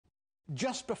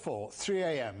Just before 3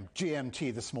 a.m.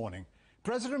 GMT this morning,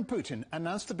 President Putin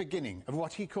announced the beginning of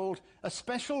what he called a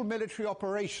special military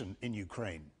operation in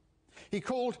Ukraine. He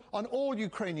called on all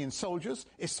Ukrainian soldiers,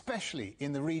 especially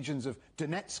in the regions of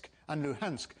Donetsk and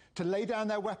Luhansk, to lay down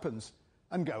their weapons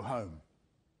and go home.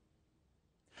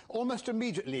 Almost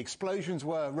immediately, explosions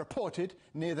were reported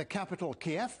near the capital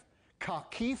Kiev,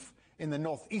 Kharkiv in the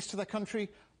northeast of the country,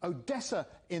 Odessa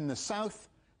in the south,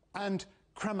 and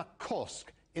Kramatorsk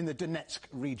in the Donetsk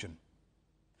region.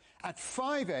 At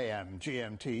 5 a.m.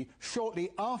 GMT, shortly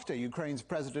after Ukraine's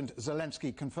President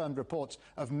Zelensky confirmed reports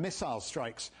of missile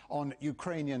strikes on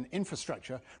Ukrainian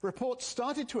infrastructure, reports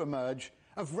started to emerge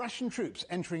of Russian troops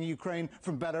entering Ukraine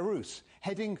from Belarus,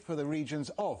 heading for the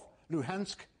regions of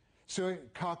Luhansk,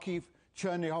 Kharkiv,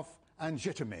 Chernihiv and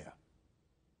Zhytomyr.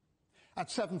 At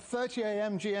 7:30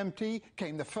 a.m. GMT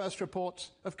came the first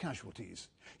reports of casualties.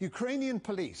 Ukrainian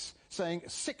police saying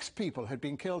 6 people had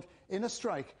been killed in a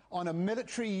strike on a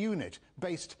military unit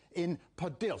based in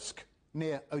Podilsk,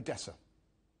 near Odessa.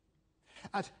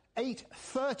 At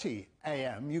 8:30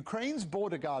 a.m., Ukraine's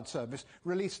Border Guard Service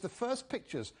released the first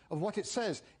pictures of what it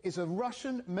says is a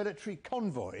Russian military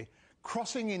convoy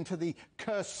crossing into the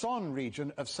Kherson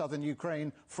region of southern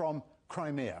Ukraine from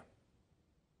Crimea.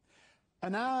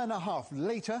 An hour and a half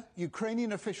later,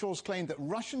 Ukrainian officials claimed that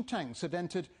Russian tanks had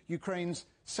entered Ukraine's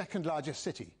second largest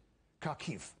city,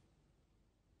 Kharkiv.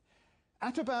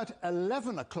 At about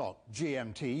 11 o'clock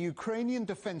GMT, Ukrainian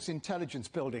defense intelligence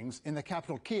buildings in the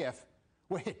capital Kiev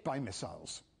were hit by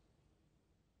missiles.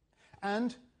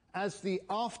 And as the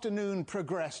afternoon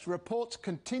progressed, reports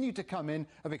continued to come in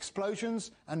of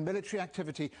explosions and military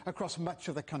activity across much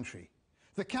of the country.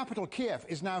 The capital Kiev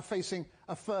is now facing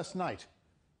a first night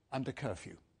under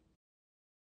curfew.